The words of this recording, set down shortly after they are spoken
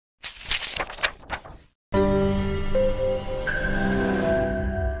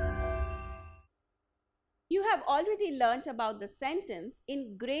have already learnt about the sentence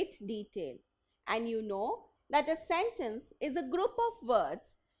in great detail, and you know that a sentence is a group of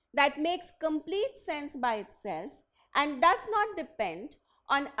words that makes complete sense by itself and does not depend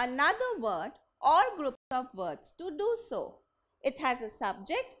on another word or group of words to do so. It has a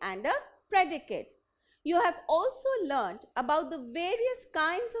subject and a predicate. You have also learnt about the various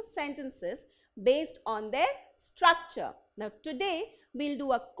kinds of sentences based on their structure. Now today we'll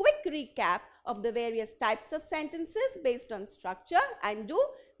do a quick recap of the various types of sentences based on structure and do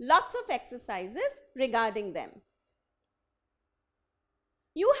lots of exercises regarding them.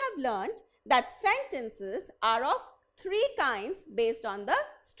 You have learned that sentences are of three kinds based on the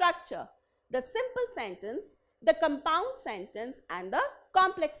structure: the simple sentence, the compound sentence and the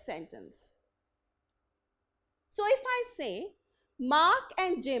complex sentence. So if I say Mark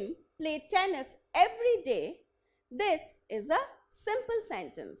and Jim play tennis every day, this is a simple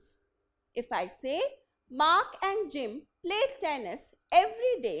sentence. If I say Mark and Jim play tennis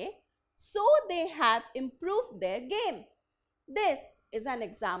every day, so they have improved their game, this is an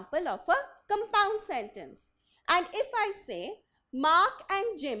example of a compound sentence. And if I say Mark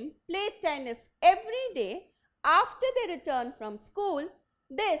and Jim play tennis every day after they return from school,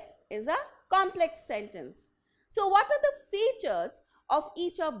 this is a complex sentence. So what are the features of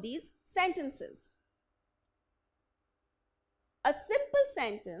each of these sentences? A simple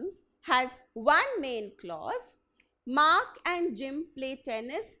sentence has one main clause: Mark and Jim play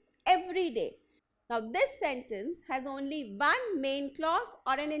tennis every day. Now this sentence has only one main clause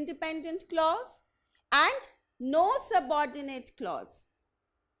or an independent clause and no subordinate clause,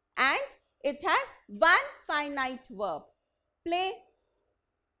 and it has one finite verb, play.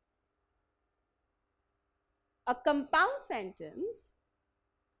 A compound sentence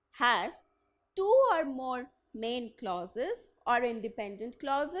has two or more main clauses or independent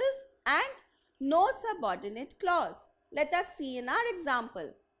clauses and no subordinate clause. Let us see in our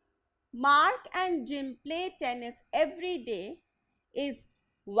example. Mark and Jim play tennis every day is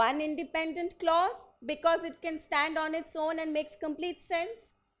one independent clause because it can stand on its own and makes complete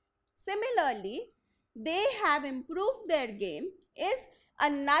sense. Similarly, they have improved their game is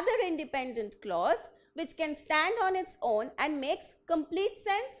another independent clause which can stand on its own and makes complete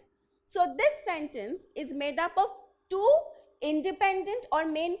sense. So this sentence is made up of two independent or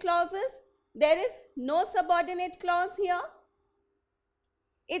main clauses. There is no subordinate clause here.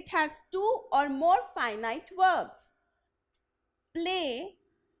 It has two or more finite verbs. Play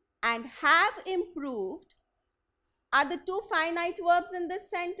and have improved are the two finite verbs in this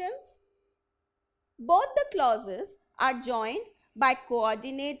sentence. Both the clauses are joined by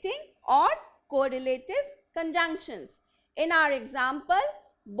coordinating or correlative conjunctions. In our example,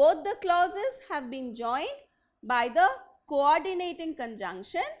 both the clauses have been joined by the coordinating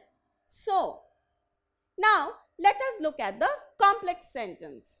conjunction so. Now, let us look at the complex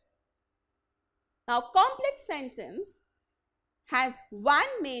sentence. Now, complex sentence has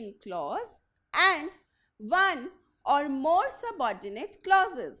one main clause and one or more subordinate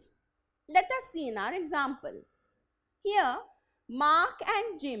clauses. Let us see in our example. Here, Mark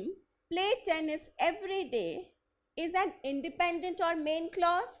and Jim play tennis every day is an independent or main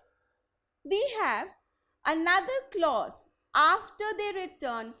clause. We have another clause after they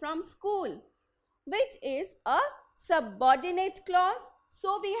return from school, which is a subordinate clause.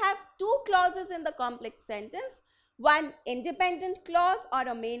 So, we have two clauses in the complex sentence, one independent clause or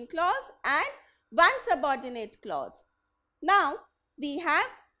a main clause and one subordinate clause. Now, we have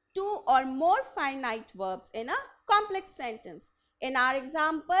two or more finite verbs in a complex sentence. In our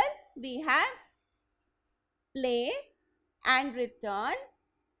example, we have play and return,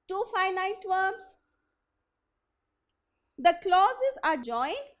 two finite verbs. The clauses are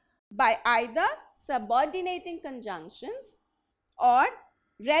joined by either subordinating conjunctions or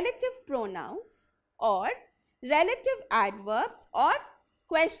relative pronouns or relative adverbs or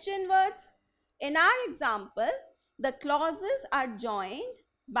question words. In our example, the clauses are joined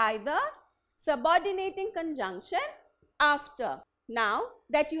by the subordinating conjunction after. Now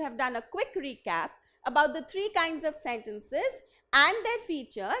that you have done a quick recap about the three kinds of sentences and their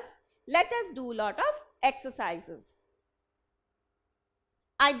features, let us do a lot of exercises.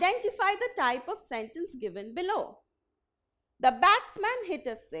 Identify the type of sentence given below. The batsman hit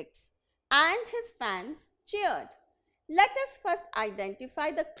a six and his fans cheered. Let us first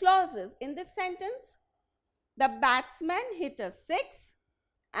identify the clauses in this sentence. The batsman hit a six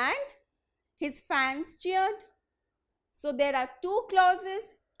and his fans cheered. So there are two clauses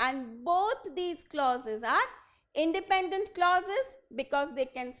and both these clauses are independent clauses because they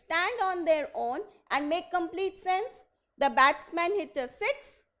can stand on their own and make complete sense. The batsman hit a six,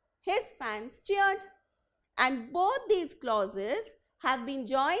 his fans cheered. and both these clauses have been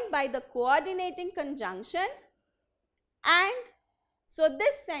joined by the coordinating conjunction, and so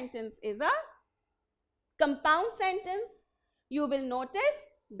this sentence is a compound sentence. You will notice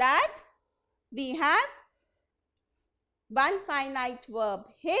that we have one finite verb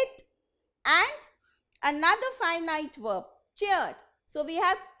hit and another finite verb cheered. So we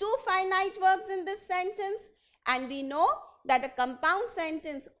have two finite verbs in this sentence, and we know that a compound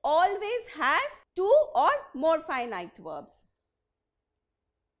sentence always has two or more finite verbs.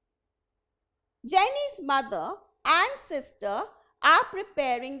 Jenny's mother and sister are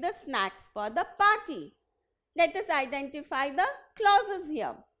preparing the snacks for the party. Let us identify the clauses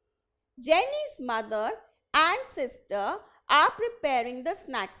here. Jenny's mother and sister are preparing the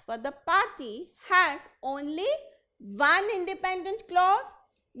snacks for the party has only one independent clause.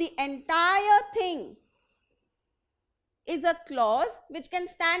 The entire thing is a clause which can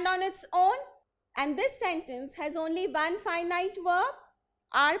stand on its own, and this sentence has only one finite verb,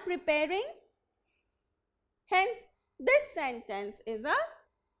 are preparing. Hence, this sentence is a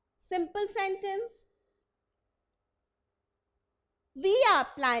simple sentence. We are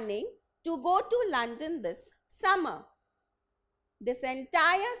planning to go to London this summer. This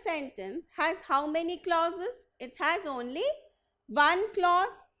entire sentence has how many clauses? It has only one clause.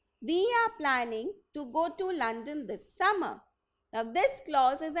 We are planning to go to London this summer. Now, this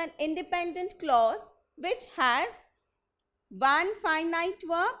clause is an independent clause which has one finite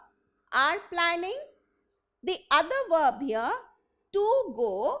verb, are planning. The other verb here, to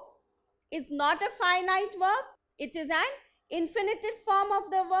go, is not a finite verb. It is an infinitive form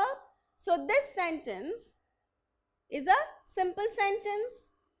of the verb. So, this sentence is a simple sentence.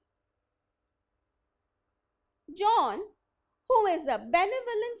 John, who is a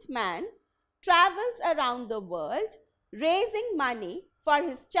benevolent man, travels around the world raising money for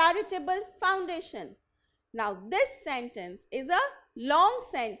his charitable foundation. Now, this sentence is a long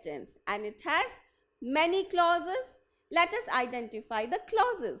sentence and it has many clauses. Let us identify the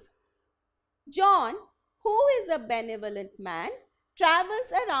clauses. John, who is a benevolent man,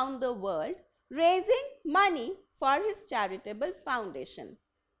 travels around the world raising money for his charitable foundation.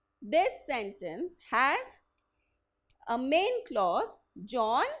 This sentence has a main clause,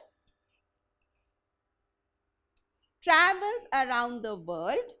 John travels around the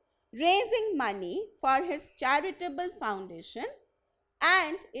world raising money for his charitable foundation,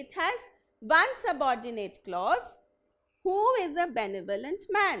 and it has one subordinate clause, who is a benevolent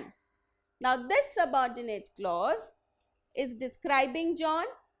man. Now, this subordinate clause is describing John.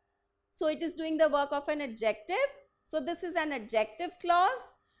 So, it is doing the work of an adjective. So, this is an adjective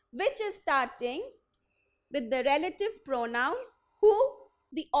clause which is starting with the relative pronoun who.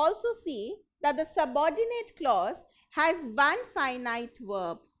 We also see that the subordinate clause has one finite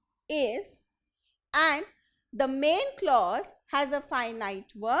verb, is, and the main clause has a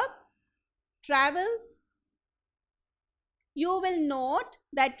finite verb, travels. You will note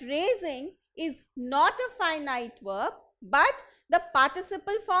that raising is not a finite verb but the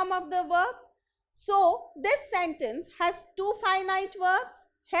participle form of the verb. So, this sentence has two finite verbs.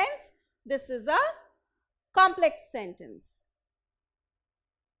 Hence, this is a complex sentence.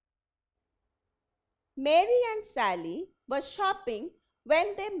 Mary and Sally were shopping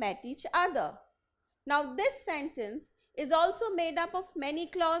when they met each other. Now, this sentence is also made up of many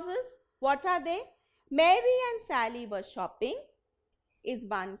clauses. What are they? Mary and Sally were shopping is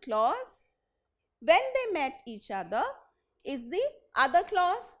one clause. When they met each other is the other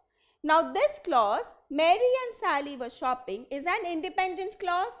clause. Now, this clause, Mary and Sally were shopping, is an independent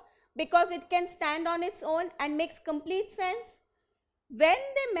clause because it can stand on its own and makes complete sense. When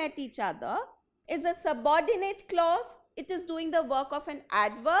they met each other is a subordinate clause. It is doing the work of an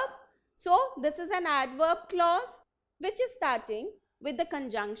adverb. So, this is an adverb clause which is starting with the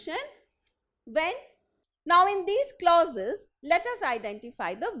conjunction when. Now, in these clauses, let us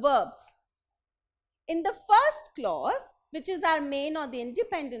identify the verbs. In the first clause, which is our main or the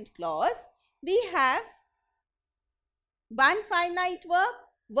independent clause, we have one finite verb,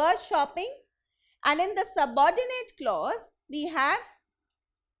 were shopping, and in the subordinate clause, we have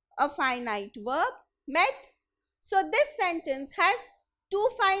a finite verb, met. So, this sentence has two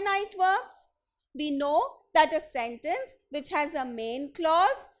finite verbs. We know that a sentence which has a main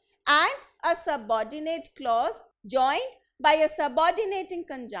clause and a subordinate clause joined by a subordinating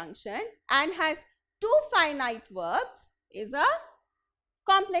conjunction and has two finite verbs is a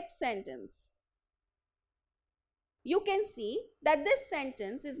complex sentence. You can see that this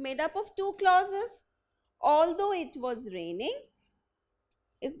sentence is made up of two clauses. Although it was raining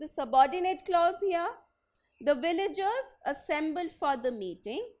is the subordinate clause here. The villagers assembled for the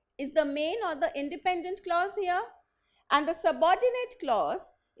meeting is the main or the independent clause here, and the subordinate clause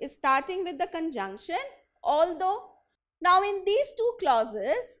is starting with the conjunction although. Now in these two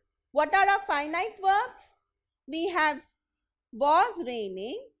clauses, what are our finite verbs? We have was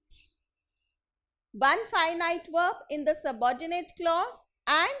raining, one finite verb in the subordinate clause,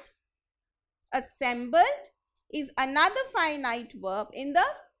 and assembled is another finite verb in the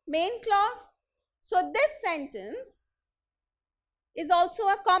main clause. So this sentence is also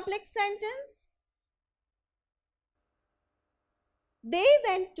a complex sentence. They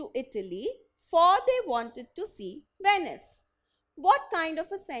went to Italy for they wanted to see Venice. What kind of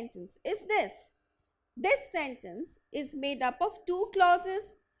a sentence is this? This sentence is made up of two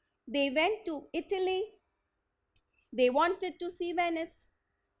clauses. They went to Italy. They wanted to see Venice.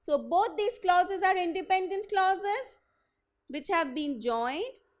 So both these clauses are independent clauses which have been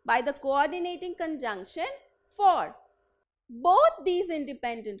joined by the coordinating conjunction for. Both these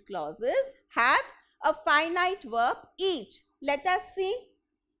independent clauses have a finite verb each. Let us see.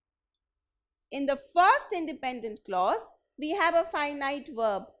 In the first independent clause, we have a finite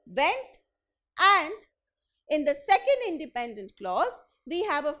verb went, and in the second independent clause, we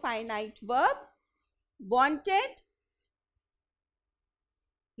have a finite verb wanted.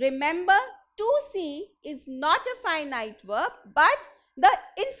 Remember, to see is not a finite verb but the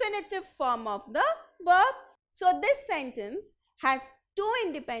infinitive form of the verb. So this sentence has two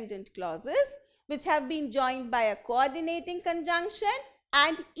independent clauses which have been joined by a coordinating conjunction,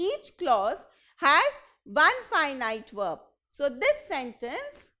 and each clause has one finite verb. So this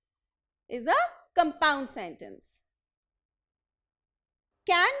sentence is a compound sentence.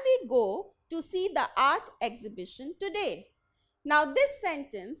 Can we go to see the art exhibition today? Now this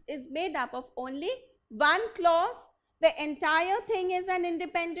sentence is made up of only one clause. The entire thing is an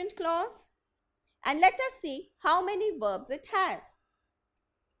independent clause. And let us see how many verbs it has.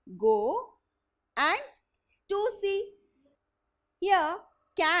 Go and to see. Here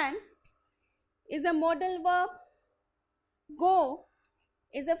can is a modal verb. Go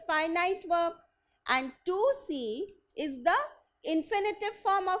is a finite verb, and to see is the infinitive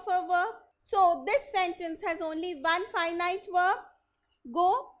form of a verb. So this sentence has only one finite verb,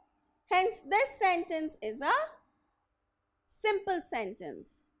 go. Hence this sentence is a simple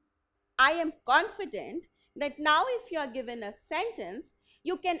sentence. I am confident that now if you are given a sentence,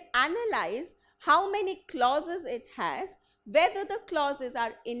 you can analyze how many clauses it has, whether the clauses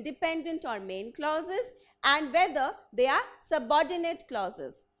are independent or main clauses, and whether they are subordinate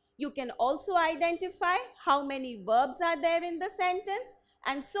clauses. You can also identify how many verbs are there in the sentence,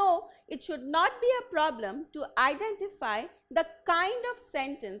 and so it should not be a problem to identify the kind of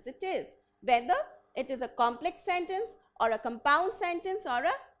sentence it is, whether it is a complex sentence or a compound sentence or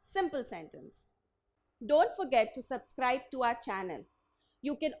a simple sentence. Don't forget to subscribe to our channel.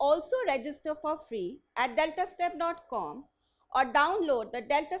 You can also register for free at deltastep.com or download the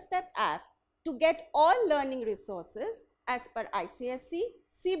DeltaStep app to get all learning resources as per ICSE,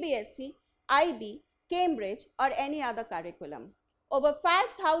 CBSE, IB, Cambridge or any other curriculum. Over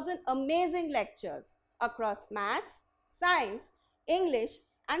 5,000 amazing lectures across maths, science, English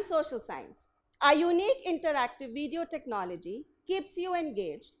and social science. Our unique interactive video technology keeps you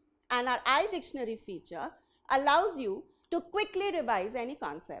engaged, and our iDictionary feature allows you to quickly revise any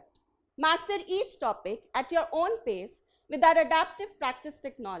concept. Master each topic at your own pace with our adaptive practice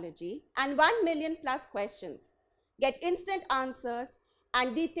technology and 1 million plus questions. Get instant answers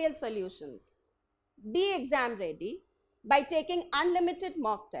and detailed solutions. Be exam ready by taking unlimited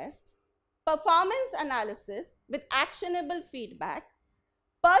mock tests, performance analysis with actionable feedback,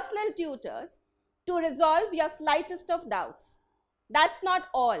 personal tutors to resolve your slightest of doubts. That's not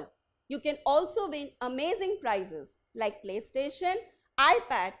all. You can also win amazing prizes like PlayStation,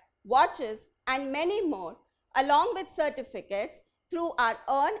 iPad, watches and many more, along with certificates through our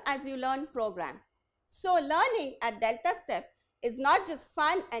Earn As You Learn program. So learning at DeltaStep is not just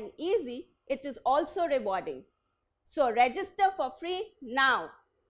fun and easy, it is also rewarding. So register for free now.